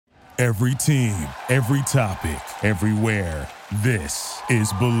Every team, every topic, everywhere. This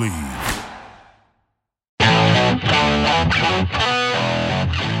is Believe.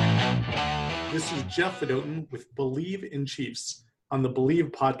 This is Jeff Fedotin with Believe in Chiefs on the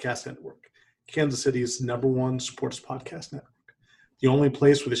Believe Podcast Network, Kansas City's #1 sports podcast network. The only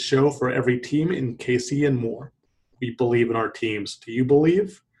place with a show for every team in KC and more. We believe in our teams. Do you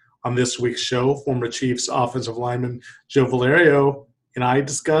believe? On this week's show, former Chiefs offensive lineman Joe Valerio and I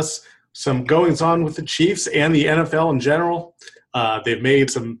discuss some goings-on with the Chiefs and the NFL in general. They've made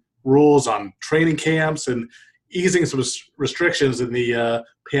some rules on training camps and easing some restrictions in the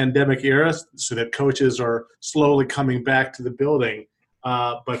pandemic era so that coaches are slowly coming back to the building.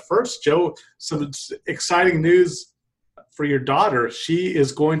 But first, Joe, some exciting news for your daughter. She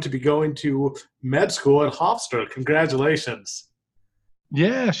is going to be going to med school at Hofstra. Congratulations.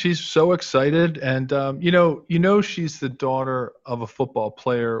 Yeah, she's so excited. And, you know, she's the daughter of a football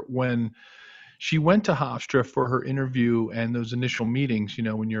player. When she went to Hofstra for her interview and those initial meetings, you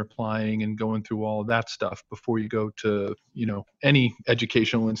know, when you're applying and going through all of that stuff before you go to, you know, any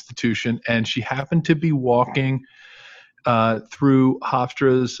educational institution. And she happened to be walking through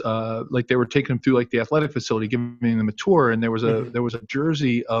Hofstra's, like they were taking them through like the athletic facility, giving them a tour. And there was a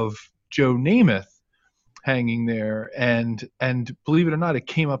jersey of Joe Namath hanging there, and believe it or not, it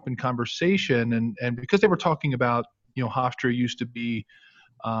came up in conversation, and because they were talking about, you know, Hofstra used to be,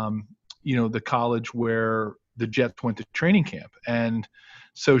 you know, the college where the Jets went to training camp, and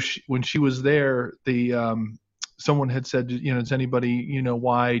so when she was there, someone had said, you know, does anybody, you know,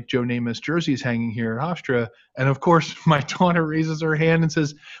 why Joe Namath's jersey is hanging here at Hofstra? And of course, my daughter raises her hand and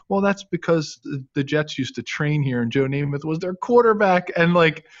says, well, that's because the Jets used to train here, and Joe Namath was their quarterback, and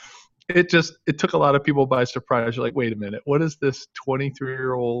like. It took a lot of people by surprise. You're like, wait a minute, what is this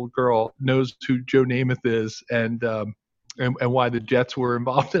 23-year-oold girl knows who Joe Namath is and why the Jets were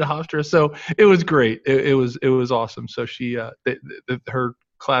involved in Hofstra? So it was great. It was awesome. So she, her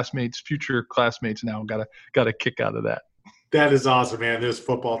classmates, future classmates now got a kick out of that. That is awesome, man. Those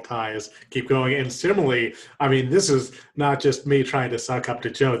football ties keep going. And similarly, I mean, this is not just me trying to suck up to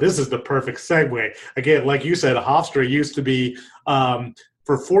Joe. This is the perfect segue. Again, like you said, Hofstra used to be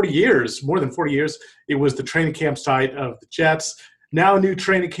for 40 years, more than 40 years, it was the training camp site of the Jets. Now new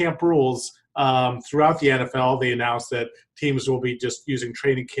training camp rules throughout the NFL. They announced that teams will be just using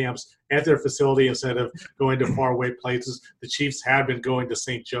training camps at their facility instead of going to faraway places. The Chiefs have been going to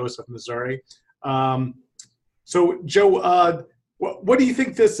St. Joseph, Missouri. So, Joe, what do you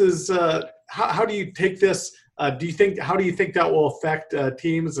think this is? How do you take this? How do you think that will affect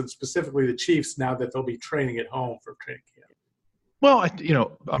teams and specifically the Chiefs now that they'll be training at home for training camp? Well, you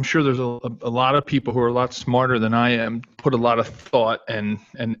know, I'm sure there's a lot of people who are a lot smarter than I am, put a lot of thought and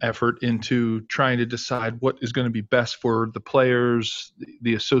effort into trying to decide what is going to be best for the players,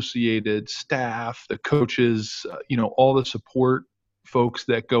 the associated staff, the coaches, you know, all the support folks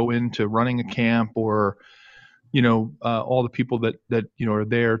that go into running a camp, or, you know, all the people that you know are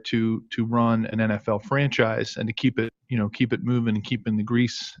there to run an NFL franchise and to keep it moving and keeping the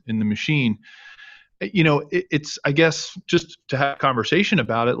grease in the machine. You know, it's, I guess, just to have a conversation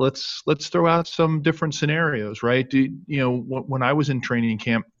about it, let's throw out some different scenarios, right? You know, when I was in training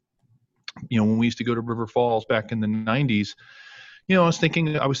camp, you know, when we used to go to River Falls back in the 90s, you know, I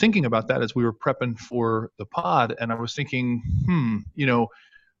was thinking about that as we were prepping for the pod, and I was thinking, you know,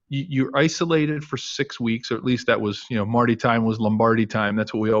 you're isolated for 6 weeks, or at least that was, you know, Marty time was Lombardi time.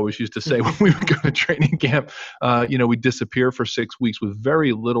 That's what we always used to say when we would go to training camp. You know, we disappear for 6 weeks with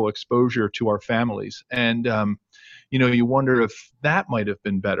very little exposure to our families. And, you know, you wonder if that might have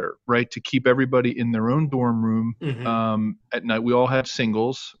been better, right? To keep everybody in their own dorm room. At night, we all had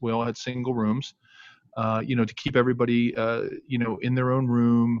singles. We all had single rooms, you know, to keep everybody, you know, in their own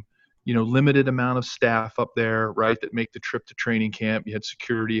room. You know, limited amount of staff up there, right, that make the trip to training camp. You had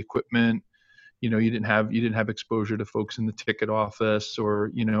security equipment. You know, you didn't have exposure to folks in the ticket office or,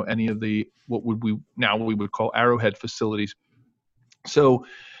 you know, any of the what we would call Arrowhead facilities. So,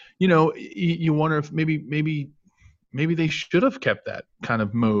 you know, you wonder if maybe they should have kept that kind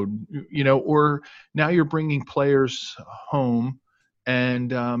of mode, you know, or now you're bringing players home,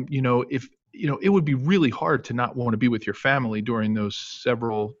 and you know, if you know, it would be really hard to not want to be with your family during those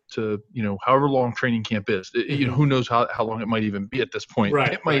several to, you know, however long training camp is. You know, who knows how long it might even be at this point.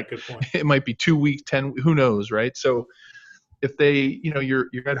 Right. It might be 2 weeks, 10, who knows, right? So if they, you know, you're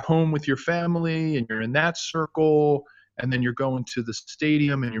at home with your family and you're in that circle, and then you're going to the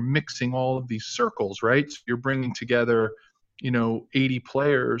stadium and you're mixing all of these circles, right? So you're bringing together, you know, 80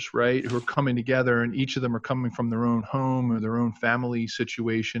 players, right, who are coming together, and each of them are coming from their own home or their own family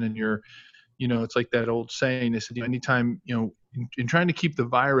situation, and you're, you know, it's like that old saying, they said, anytime, you know, in trying to keep the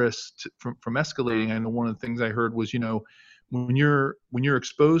virus from escalating, I know one of the things I heard was, when you're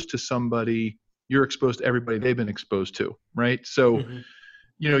exposed to somebody, you're exposed to everybody they've been exposed to, right? So, Mm-hmm.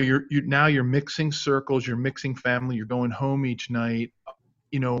 You're mixing circles, you're mixing family, you're going home each night.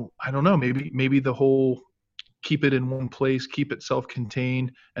 I don't know, maybe the whole keep it in one place, keep it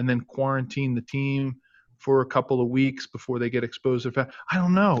self-contained, and then quarantine the team for a couple of weeks before they get exposed to I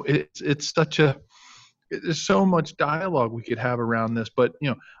don't know. There's so much dialogue we could have around this, but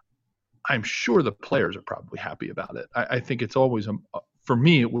I'm sure the players are probably happy about it. I think it's always for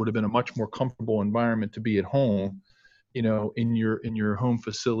me, it would have been a much more comfortable environment to be at home, in your home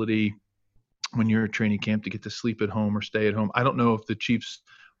facility when you're at training camp, to get to sleep at home or stay at home. I don't know if the Chiefs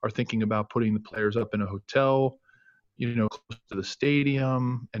are thinking about putting the players up in a hotel, close to the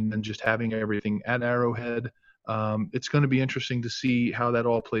stadium, and then just having everything at Arrowhead. It's going to be interesting to see how that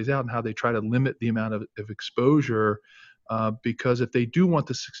all plays out and how they try to limit the amount of exposure, because if they do want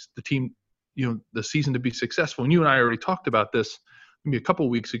the team, the season to be successful, and you and I already talked about this maybe a couple of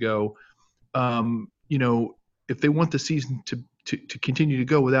weeks ago, if they want the season to continue to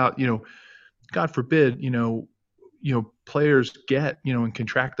go without, God forbid, players get, and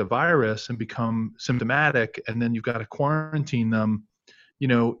contract the virus and become symptomatic, and then you've got to quarantine them,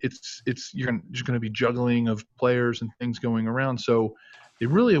 you're just going to be juggling of players and things going around. So they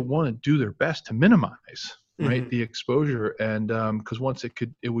really want to do their best to minimize, right, the exposure. And because once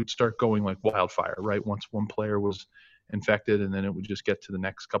it would start going like wildfire, right? Once one player was infected, and then it would just get to the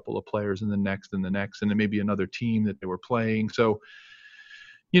next couple of players and the next and the next, and then maybe another team that they were playing. So,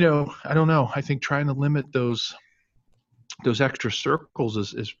 I don't know. I think trying to limit those extra circles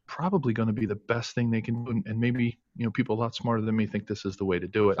is probably going to be the best thing they can do. And maybe, people a lot smarter than me think this is the way to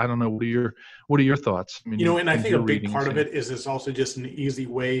do it. I don't know. What are your thoughts? I mean, and I think a big part of it is it's also just an easy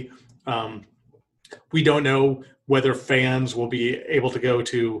way. We don't know whether fans will be able to go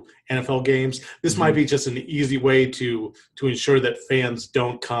to NFL games. This might be just an easy way to ensure that fans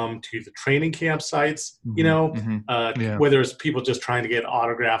don't come to the training camp sites, whether it's people just trying to get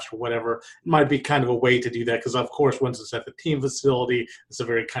autographs or whatever. It might be kind of a way to do that because, of course, once it's at the team facility, it's a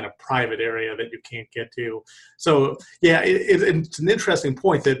very kind of private area that you can't get to. So, yeah, it's an interesting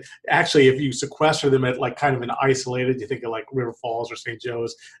point that actually if you sequester them at like kind of an isolated, you think of like River Falls or St.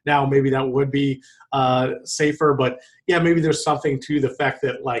 Joe's, now maybe that would be safer. But yeah, maybe there's something to the fact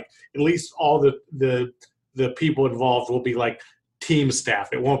that like at least all the people involved will be like team staff.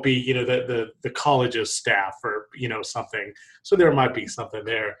 It won't be the college's staff or something. So there might be something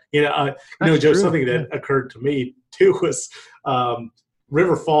there. Joe, true. Something that occurred to me too was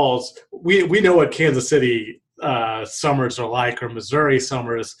River Falls. We know what Kansas City summers are like, or Missouri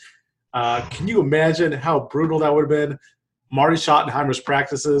summers. Can you imagine how brutal that would have been? Marty Schottenheimer's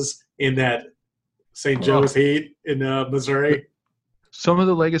practices in that St. Joe's heat in Missouri. Some of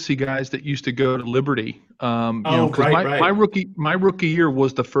the legacy guys that used to go to Liberty, right. My rookie year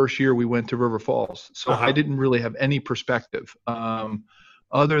was the first year we went to River Falls, so I didn't really have any perspective,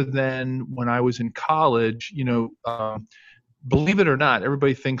 other than when I was in college. Believe it or not,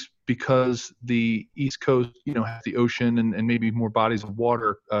 everybody thinks because the East Coast, has the ocean and maybe more bodies of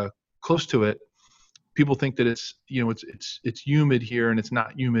water close to it. People think that it's humid here and it's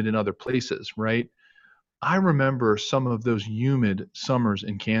not humid in other places, right? I remember some of those humid summers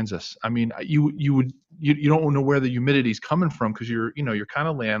in Kansas. I mean, you don't know where the humidity is coming from because you're kind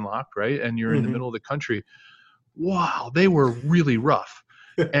of landlocked, right? And you're in the middle of the country. Wow, they were really rough.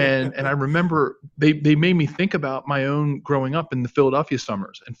 And I remember they made me think about my own growing up in the Philadelphia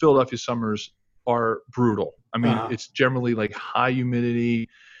summers. And Philadelphia summers are brutal. I mean, it's generally like high humidity,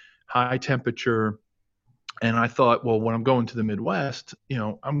 high temperature. And I thought, well, when I'm going to the Midwest,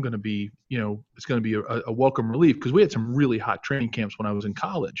 I'm going to be, it's going to be a welcome relief because we had some really hot training camps when I was in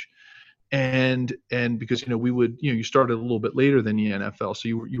college. And because, we would, you started a little bit later than the NFL. So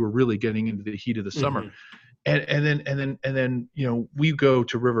you were really getting into the heat of the summer. And then, we go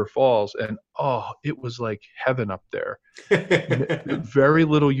to River Falls and, it was like heaven up there. Very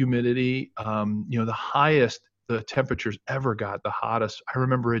little humidity. The highest the temperatures ever got, the hottest. I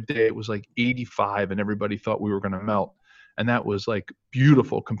remember a day it was like 85 and everybody thought we were going to melt. And that was like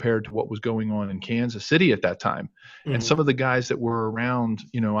beautiful compared to what was going on in Kansas City at that time. And some of the guys that were around,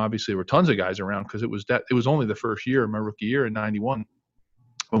 obviously there were tons of guys around because it was only the first year, my rookie year in 91,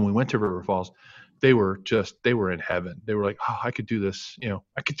 when we went to River Falls. They were in heaven. They were like, I could do this,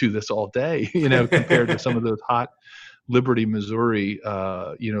 I could do this all day, compared to some of those hot Liberty, Missouri,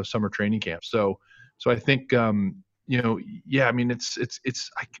 summer training camps. So I think, I mean,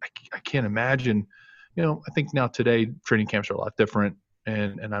 I can't imagine, I think now today training camps are a lot different.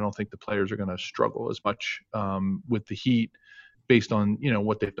 and I don't think the players are going to struggle as much with the heat based on,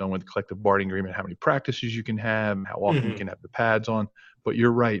 what they've done with the collective bargaining agreement, how many practices you can have, how often you can have the pads on. But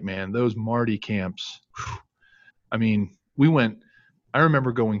you're right, man. Those Marty camps, whew, I mean, I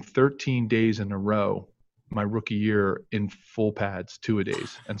remember going 13 days in a row my rookie year in full pads,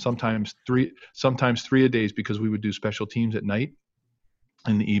 2-a-days, and sometimes three a days, because we would do special teams at night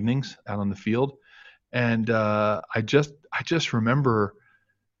in the evenings out on the field. And I just remember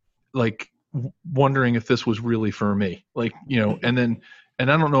like wondering if this was really for me, like, and I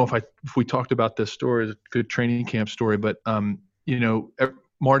don't know if we talked about this story, it's a good training camp story, but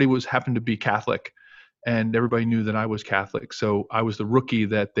Marty happened to be Catholic, and everybody knew that I was Catholic. So I was the rookie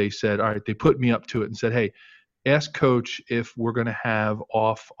that they said, all right, they put me up to it and said, hey, ask coach if we're going to have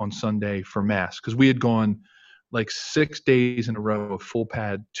off on Sunday for mass. Cause we had gone like 6 days in a row of full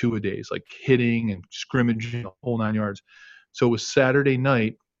pad 2-a-days, like hitting and scrimmaging, the whole 9 yards. So it was Saturday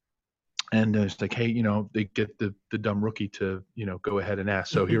night, and it's like, hey, they get the dumb rookie to, go ahead and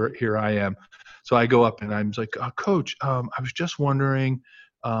ask. So here I am. So I go up and I'm like, coach, I was just wondering,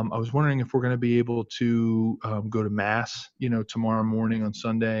 if we're going to be able to go to mass, tomorrow morning on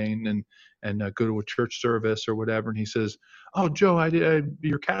Sunday and go to a church service or whatever. And he says, oh, Joe,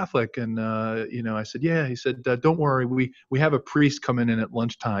 you're Catholic. And, I said, yeah. He said, don't worry. We have a priest coming in at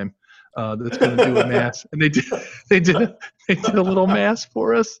lunchtime that's going to do a mass. And they did a little mass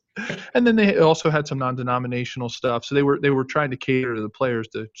for us. And then they also had some non-denominational stuff. So they were trying to cater to the players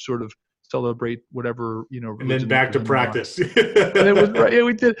to sort of celebrate whatever, and then back to practice. And it was right. Yeah,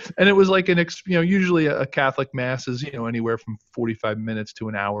 we did. And it was like usually a Catholic mass is, anywhere from 45 minutes to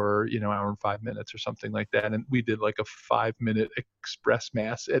an hour, hour and 5 minutes or something like that. And we did like a 5-minute express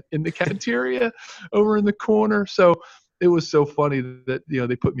mass in the cafeteria over in the corner. So it was so funny that,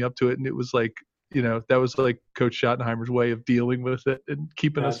 they put me up to it, and it was like, that was like Coach Schottenheimer's way of dealing with it and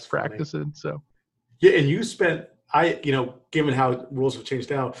keeping us practicing. Funny. So. Yeah. And you spent, given how rules have changed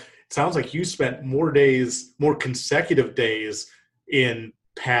now, it sounds like you spent more consecutive days in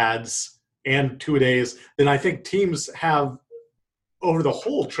pads and 2-a-days than I think teams have over the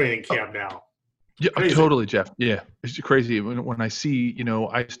whole training camp now. Yeah, crazy. Totally, Jeff. Yeah, it's crazy. When I see,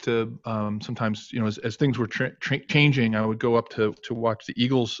 I used to sometimes, as things were changing, I would go up to watch the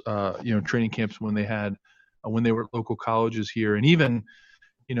Eagles, training camps when they were at local colleges here, and even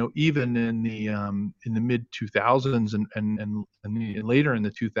in the mid 2000s and later in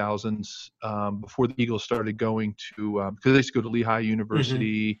the 2000s, before the Eagles started going to, because they used to go to Lehigh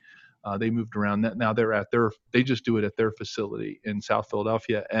University, they moved around. Now they just do it at their facility in South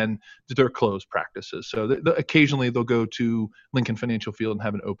Philadelphia, and they're closed practices. So occasionally they'll go to Lincoln Financial Field and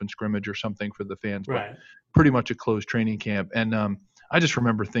have an open scrimmage or something for the fans, right. But pretty much a closed training camp. And I just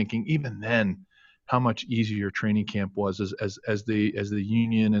remember thinking, even then, how much easier training camp was as the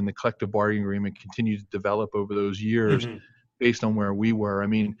union and the collective bargaining agreement continued to develop over those years, based on where we were. I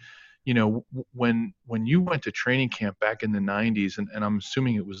mean, when you went to training camp back in the 90s, and I'm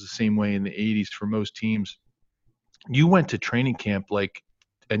assuming it was the same way in the 80s for most teams, you went to training camp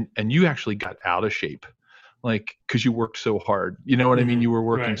and you actually got out of shape, like, because you worked so hard. You know what I mean? You were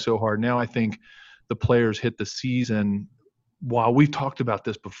working so hard. Now I think the players hit the season, while we've talked about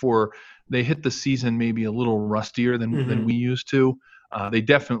this before, they hit the season maybe a little rustier than we used to. They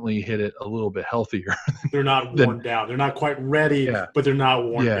definitely hit it a little bit healthier. They're not worn down. They're not quite ready, but they're not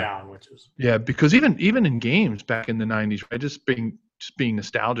worn down, which is because even in games back in the 90s, right, just being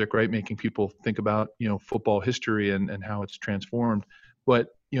nostalgic, right, making people think about football history and how it's transformed. But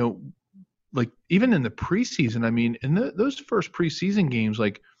like even in the preseason, I mean, in those first preseason games,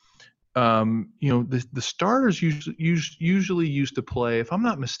 like the starters usually used to play, if I'm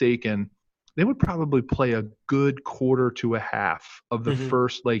not mistaken, they would probably play a good quarter to a half of the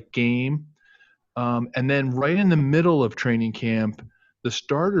first game. And then right in the middle of training camp, the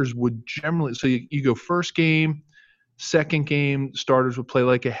starters would generally, so you go first game, second game, starters would play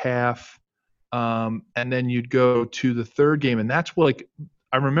like a half. And then you'd go to the third game. And that's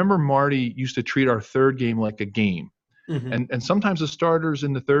I remember Marty used to treat our third game like a game. And sometimes the starters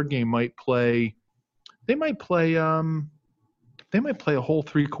in the third game might play a whole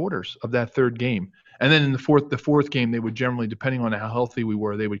 3 quarters of that third game. And then in the fourth game, they would generally, depending on how healthy we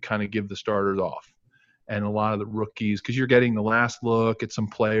were, they would kind of give the starters off. And a lot of the rookies, because you're getting the last look at some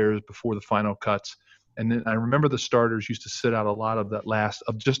players before the final cuts. And then I remember the starters used to sit out a lot of the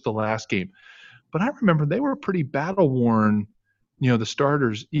last game. But I remember they were pretty battle worn, the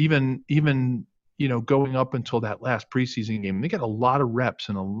starters, even going up until that last preseason game. They got a lot of reps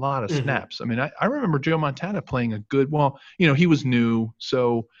and a lot of snaps. I mean, I remember Joe Montana playing a good, he was new,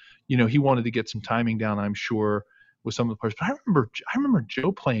 so, he wanted to get some timing down, I'm sure. with some of the players. But I remember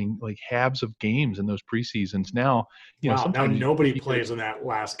Joe playing like halves of games in those preseasons. Now, Wow, now sometimes nobody plays in that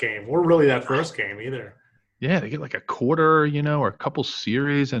last game or really that first game either. Yeah, they get like a quarter, or a couple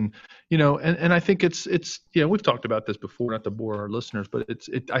series, and and I think it's we've talked about this before, not to bore our listeners, but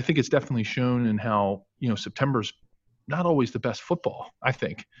I think it's definitely shown in how September's not always the best football, I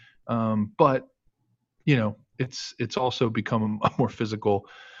think, but it's also become a more physical,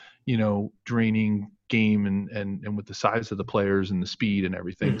 draining game, and with the size of the players and the speed and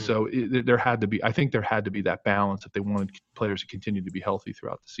everything. Mm-hmm. So there had to be that balance if they wanted players to continue to be healthy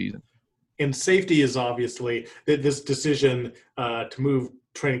throughout the season. And safety is obviously this decision to move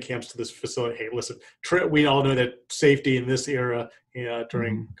training camps to this facility. Hey, listen, we all know that safety in this era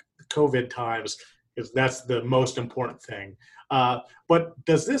during COVID times that's the most important thing. But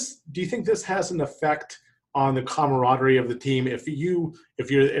do you think this has an effect on the camaraderie of the team if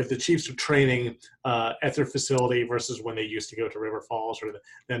the Chiefs are training at their facility versus when they used to go to River Falls or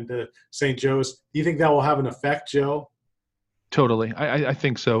then to St. Joe's? Do you think that will have an effect, Joe? Totally. I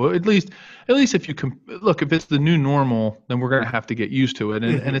think so. At least if you can look, if it's the new normal, then we're going to have to get used to it.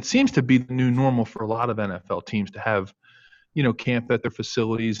 And it seems to be the new normal for a lot of NFL teams to have, camp at their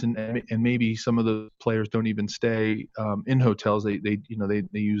facilities, and maybe some of the players don't even stay in hotels. They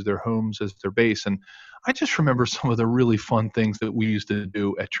use their homes as their base. And I just remember some of the really fun things that we used to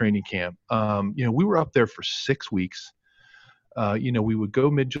do at training camp. We were up there for 6 weeks. We would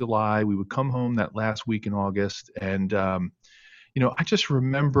go mid-July. We would come home that last week in August, and I just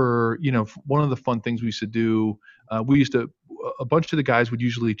remember, one of the fun things we used to do, a bunch of the guys would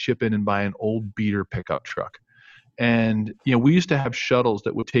usually chip in and buy an old beater pickup truck. And, we used to have shuttles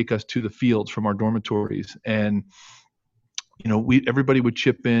that would take us to the fields from our dormitories. And, everybody would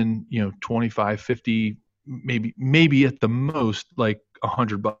chip in, 25, 50, maybe at the most like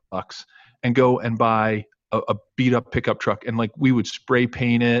 $100 and go and buy a beat up pickup truck, and like we would spray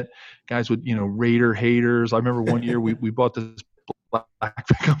paint it. Guys would, Raider haters. I remember one year we bought this black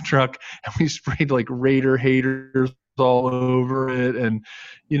pickup truck and we sprayed like Raider haters all over it, and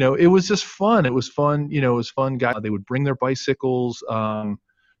it was just fun. It was fun. It was fun. Guys, they would bring their bicycles. One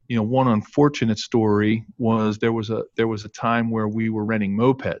unfortunate story was there was a time where we were renting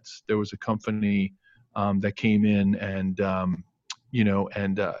mopeds. There was a company that came in and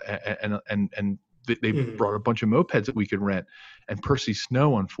they brought a bunch of mopeds that we could rent. And Percy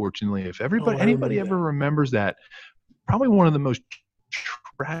Snow, unfortunately, if anybody ever remembers that, probably one of the most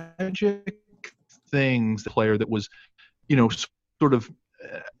tragic things, the player that was, sort of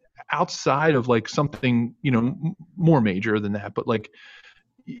outside of like something, more major than that, but like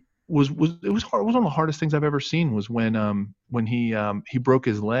it was hard. It was one of the hardest things I've ever seen was when he broke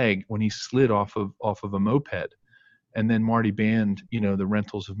his leg when he slid off of a moped. And then Marty banned, the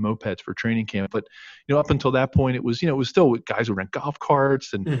rentals of mopeds for training camp. But, up until that point, it was still guys would rent golf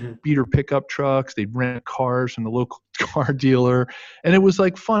carts and beater pickup trucks. They'd rent cars from the local car dealer. And it was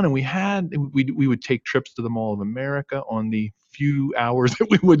like fun. And we would take trips to the Mall of America on the few hours that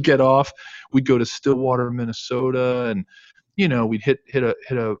we would get off. We'd go to Stillwater, Minnesota, and, we'd hit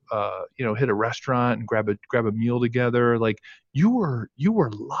a restaurant and grab a meal together. Like you were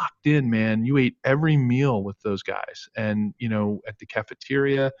locked in, man. You ate every meal with those guys. And, at the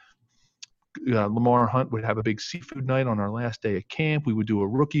cafeteria, Lamar Hunt would have a big seafood night on our last day at camp. We would do a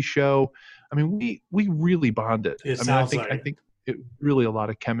rookie show. I mean, we really bonded. I think it really a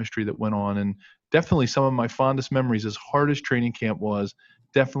lot of chemistry that went on, and definitely some of my fondest memories, as hard as training camp was,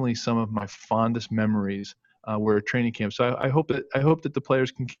 definitely some of my fondest memories were at training camp. So I hope that the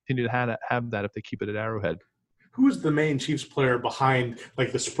players can continue to have that if they keep it at Arrowhead. Who was the main Chiefs player behind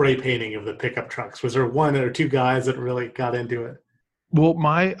like the spray painting of the pickup trucks? Was there one or two guys that really got into it? Well,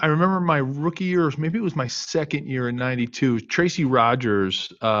 I remember my rookie year, or maybe it was my second year in '92. Tracy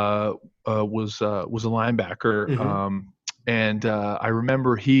Rogers was a linebacker, and I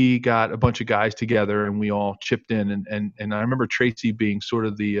remember he got a bunch of guys together and we all chipped in, and I remember Tracy being sort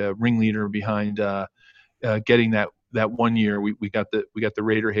of the ringleader behind getting that one year we got the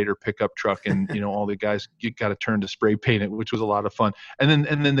Raider hater pickup truck, and all the guys got a turn to spray paint it, which was a lot of fun. And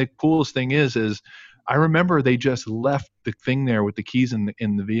then the coolest thing is I remember they just left the thing there with the keys in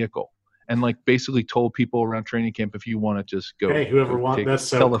the vehicle, and like basically told people around training camp, if you want to just go. Hey, whoever wants, that's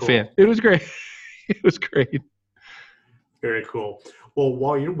so tell cool. A fan. It was great. It was great. Very cool. Well,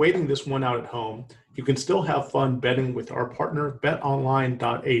 while you're waiting this one out at home, you can still have fun betting with our partner,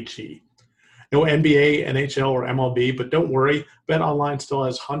 betonline.ag. No NBA, NHL, or MLB, but don't worry, BetOnline still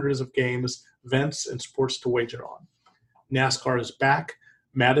has hundreds of games, events, and sports to wager on. NASCAR is back.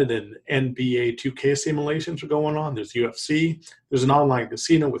 Madden and NBA 2K simulations are going on. There's UFC. There's an online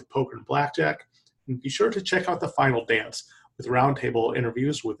casino with poker and blackjack. And be sure to check out The Final Dance with roundtable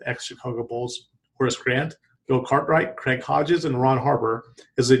interviews with ex-Chicago Bulls Horace Grant, Bill Cartwright, Craig Hodges, and Ron Harper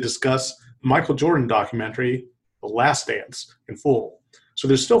as they discuss the Michael Jordan documentary, The Last Dance, in full. So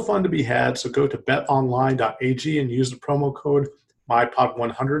there's still fun to be had, so go to betonline.ag and use the promo code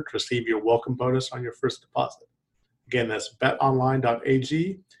MyPod100 to receive your welcome bonus on your first deposit. Again, that's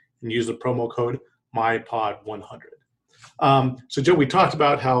betonline.ag and use the promo code MyPod100. So, Joe, we talked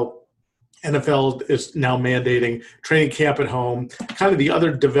about how NFL is now mandating training camp at home. Kind of the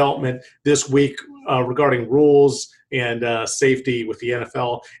other development this week regarding rules and safety with the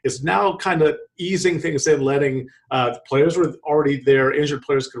NFL is now kind of easing things in, letting the players were already there, injured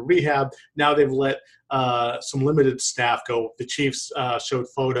players could rehab. Now they've let some limited staff go. The Chiefs showed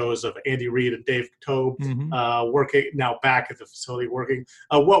photos of Andy Reid and Dave Toub working, now back at the facility working.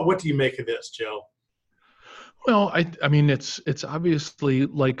 What do you make of this, Joe? Well, I mean, it's obviously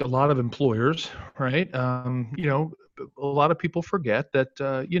like a lot of employers, right? A lot of people forget that,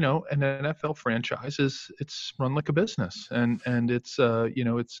 an NFL franchise it's run like a business, and it's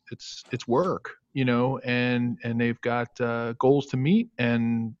it's work, and they've got goals to meet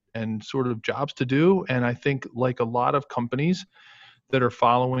and sort of jobs to do. And I think, like a lot of companies that are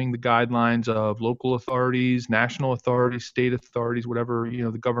following the guidelines of local authorities, national authorities, state authorities, whatever,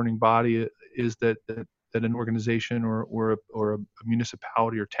 the governing body is that an organization or a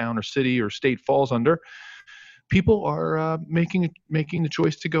municipality or town or city or state falls under, people are making the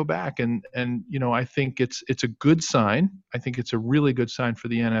choice to go back. And I think it's a good sign. I think it's a really good sign for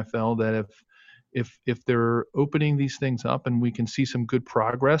the NFL that if they're opening these things up and we can see some good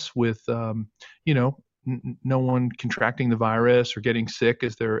progress with, no one contracting the virus or getting sick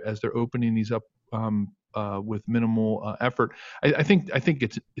as they're opening these up with minimal effort. I think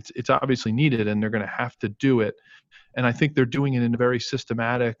it's obviously needed, and they're going to have to do it. And I think they're doing it in a very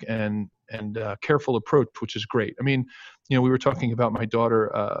systematic and careful approach, which is great. I mean, we were talking about my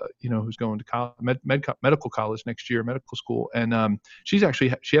daughter, who's going to college, medical college next year, medical school, and she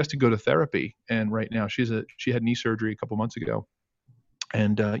has to go to therapy. And right now she had knee surgery a couple months ago.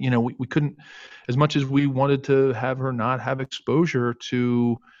 And, we couldn't, as much as we wanted to have her not have exposure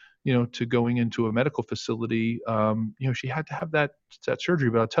to going into a medical facility, she had to have that surgery.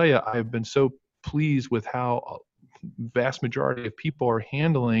 But I'll tell you, I've been so pleased with how vast majority of people are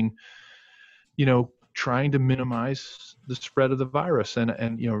handling, trying to minimize the spread of the virus. And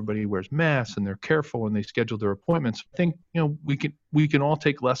everybody wears masks and they're careful and they schedule their appointments. I think, we can all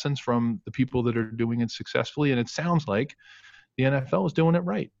take lessons from the people that are doing it successfully. And it sounds like the NFL is doing it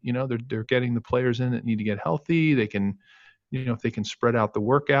right. They're getting the players in that need to get healthy. They can, if they can spread out the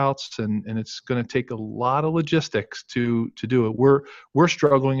workouts, and it's going to take a lot of logistics to do it. We're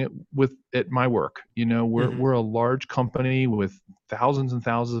struggling with at my work. We're a large company with thousands and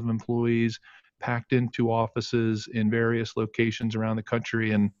thousands of employees packed into offices in various locations around the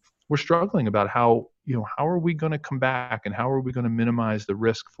country, and we're struggling about how are we going to come back and how are we going to minimize the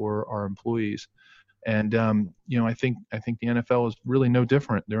risk for our employees. And I think the NFL is really no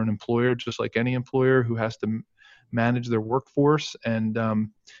different. They're an employer just like any employer who has to manage their workforce and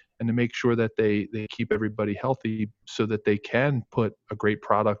to make sure that they keep everybody healthy so that they can put a great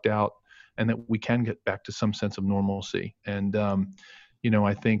product out and that we can get back to some sense of normalcy. And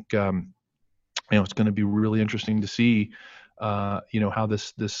I think it's going to be really interesting to see how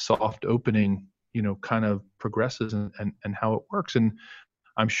this soft opening kind of progresses and how it works. And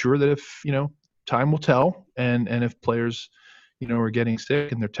I'm sure that if time will tell, and if players are getting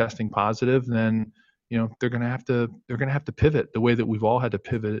sick and they're testing positive, then they're going to have to pivot the way that we've all had to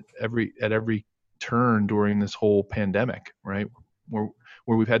pivot at every turn during this whole pandemic, right? Where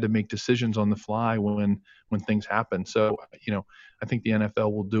we've had to make decisions on the fly when things happen. So I think the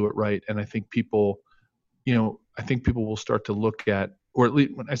NFL will do it right, and I think people will start to look at, or at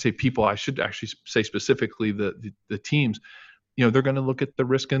least when I say people, I should actually say specifically the teams. They're going to look at the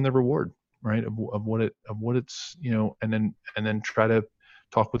risk and the reward, right, of what it's and then try to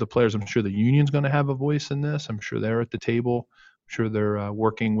talk with the players. I'm sure the union's going to have a voice in this. I'm sure they're at the table. I'm sure they're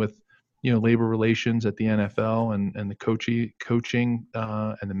working with labor relations at the NFL and the coaching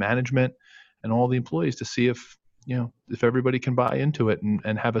and the management and all the employees to see if everybody can buy into it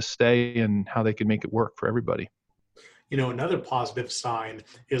and have a say and how they can make it work for everybody. Another positive sign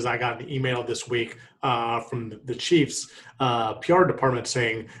is I got an email this week from the Chiefs PR department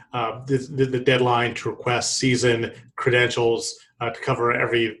saying the deadline to request season credentials to cover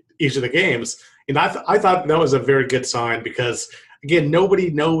each of the games. And I thought that was a very good sign because, again, nobody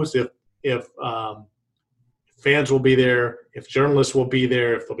knows if fans will be there, if journalists will be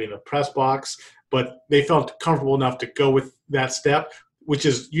there, if they'll be in the press box. But they felt comfortable enough to go with that step. which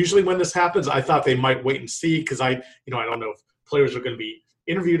is usually when this happens. I thought they might wait and see because I don't know if players are going to be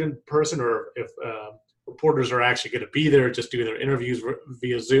interviewed in person or if reporters are actually going to be there just doing their interviews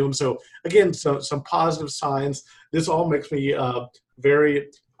via Zoom. So again, some positive signs. This all makes me very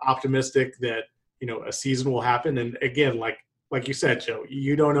optimistic that a season will happen. And again, like you said, Joe,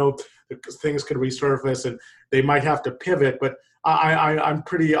 you don't know, things could resurface and they might have to pivot. But I'm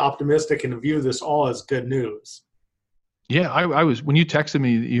pretty optimistic and view this all as good news. Yeah, I was, when you texted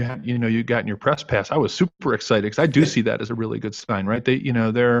me, you got in your press pass, I was super excited because I do see that as a really good sign, right?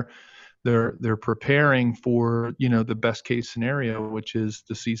 They're preparing for, the best case scenario, which is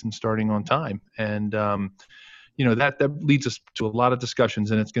the season starting on time. And, that leads us to a lot of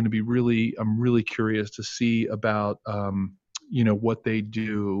discussions, and it's going to be I'm really curious to see about, what they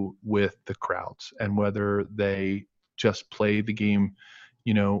do with the crowds and whether they just play the game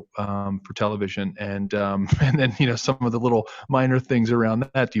for television, and then some of the little minor things around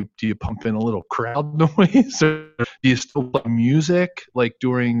that. Do you pump in a little crowd noise, or do you still play music like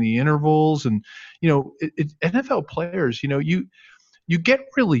during the intervals? And NFL players, you get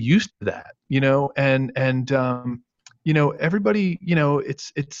really used to that, and everybody,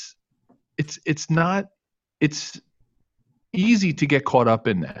 it's easy to get caught up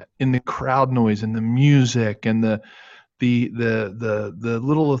in that, in the crowd noise and the music and the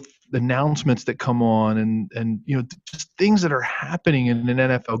little announcements that come on, and just things that are happening in an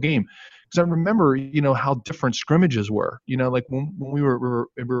NFL game. Because I remember, how different scrimmages were. Like when we were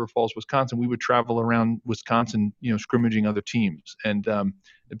in River Falls, Wisconsin, we would travel around Wisconsin, scrimmaging other teams. And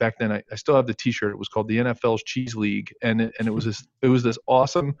back then, I still have the T-shirt. It was called the NFL's Cheese League, and it was this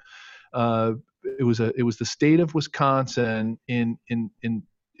awesome. It was the state of Wisconsin in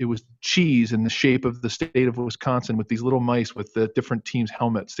it was cheese in the shape of the state of Wisconsin with these little mice with the different teams'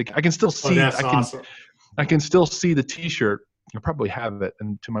 helmets. I can still see. Awesome. I can still see the T-shirt. I probably have it,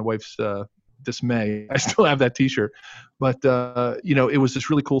 and to my wife's dismay, I still have that T-shirt. But it was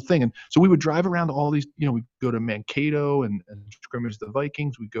this really cool thing, and so we would drive around to all these. We go to Mankato and scrimmage the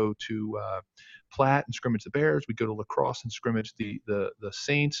Vikings. We go to Platt and scrimmage the Bears. We go to La Crosse and scrimmage the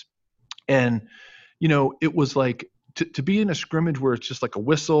Saints, and it was like. To be in a scrimmage where it's just like a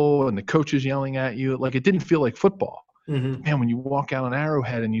whistle and the coach is yelling at you, like it didn't feel like football. Mm-hmm. Man, when you walk out on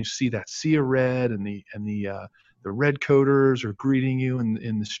Arrowhead and you see that sea of red and the red coders are greeting you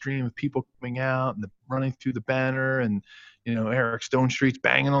in the stream of people coming out and running through the banner, and Eric Stonestreet's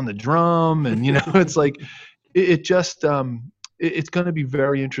banging on the drum, and it's like it just it's going to be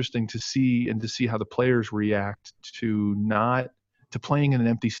very interesting to see how the players react to playing in an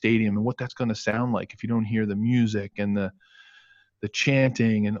empty stadium and what that's going to sound like if you don't hear the music and the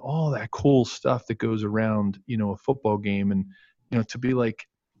chanting and all that cool stuff that goes around, a football game. And, to be like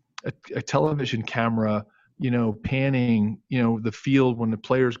a television camera, panning, the field when the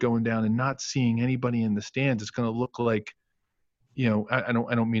player's going down and not seeing anybody in the stands, it's going to look like, I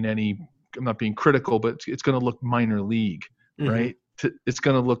don't mean I'm not being critical, but it's going to look minor league, mm-hmm. right? It's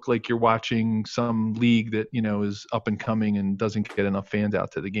going to look like you're watching some league that is up and coming and doesn't get enough fans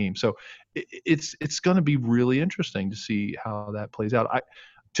out to the game. So it's going to be really interesting to see how that plays out.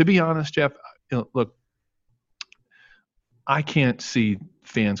 To be honest, Jeff, look, I can't see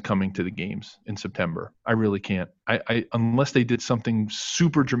fans coming to the games in September. I really can't. I unless they did something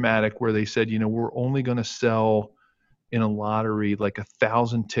super dramatic where they said, we're only going to sell in a lottery like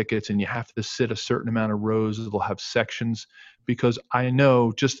 1,000 tickets, and you have to sit a certain amount of rows. They'll have sections, because I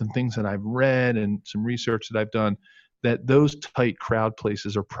know just in things that I've read and some research that I've done that those tight crowd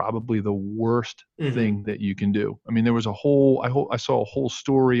places are probably the worst mm-hmm. thing that you can do. I mean, there was I saw a whole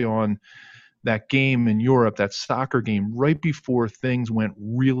story on that game in Europe, that soccer game, right before things went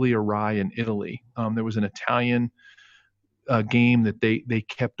really awry in Italy. There was an Italian game that they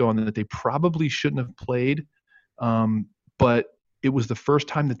kept on that they probably shouldn't have played. But it was the first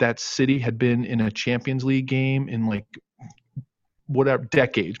time that city had been in a Champions League game in like whatever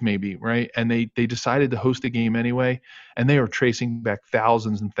decades maybe, right? And they decided to host the game anyway, and they are tracing back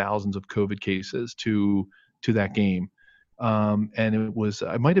thousands and thousands of COVID cases to that game. And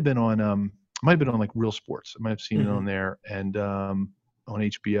it might have been on like Real Sports. I might have seen mm-hmm. it on there and on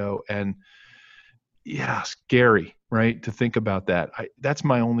HBO. And yeah, scary, right? To think about that. That's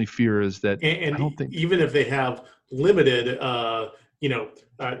my only fear is that and I don't think even if they have limited,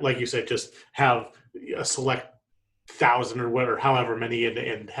 like you said, just have a select 1,000 or whatever, however many,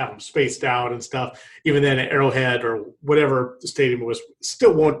 and have them spaced out and stuff. Even then, at Arrowhead or whatever the stadium was,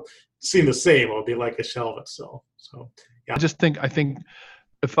 still won't seem the same. It'll be like a shell of itself. So yeah. I think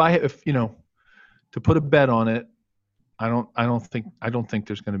if to put a bet on it, I don't think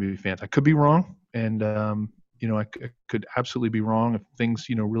there's going to be fans. I could be wrong, and I could absolutely be wrong if things,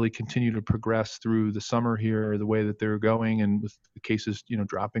 really continue to progress through the summer here the way that they're going, and with the cases,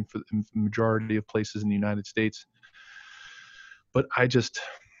 dropping for the majority of places in the United States. But I don't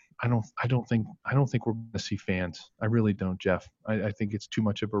think we're going to see fans. I really don't, Jeff. I think it's too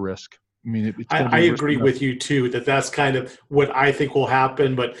much of a risk. I mean, I agree with you too, that's kind of what I think will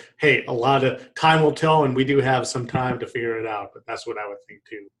happen. But hey, a lot of time will tell, and we do have some time to figure it out. But that's what I would think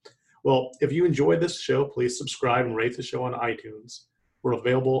too. Well, if you enjoyed this show, please subscribe and rate the show on iTunes. We're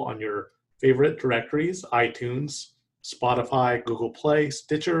available on your favorite directories: iTunes, Spotify, Google Play,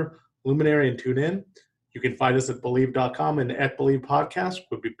 Stitcher, Luminary, and TuneIn. You can find us at Believe.com and at Believe Podcast.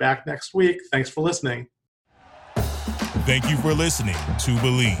 We'll be back next week. Thanks for listening. Thank you for listening to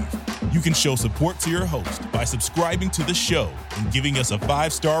Believe. You can show support to your host by subscribing to the show and giving us a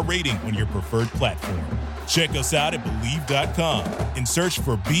 5-star rating on your preferred platform. Check us out at Believe.com and search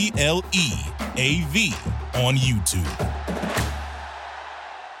for BLEAV on YouTube.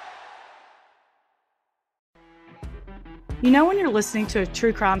 You know when you're listening to a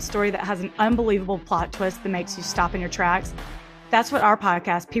true crime story that has an unbelievable plot twist that makes you stop in your tracks? That's what our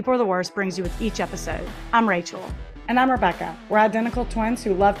podcast, People Are the Worst, brings you with each episode. I'm Rachel. And I'm Rebecca. We're identical twins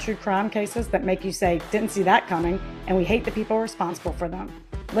who love true crime cases that make you say, didn't see that coming, and we hate the people responsible for them.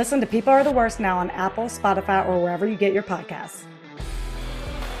 Listen to People Are the Worst now on Apple, Spotify, or wherever you get your podcasts.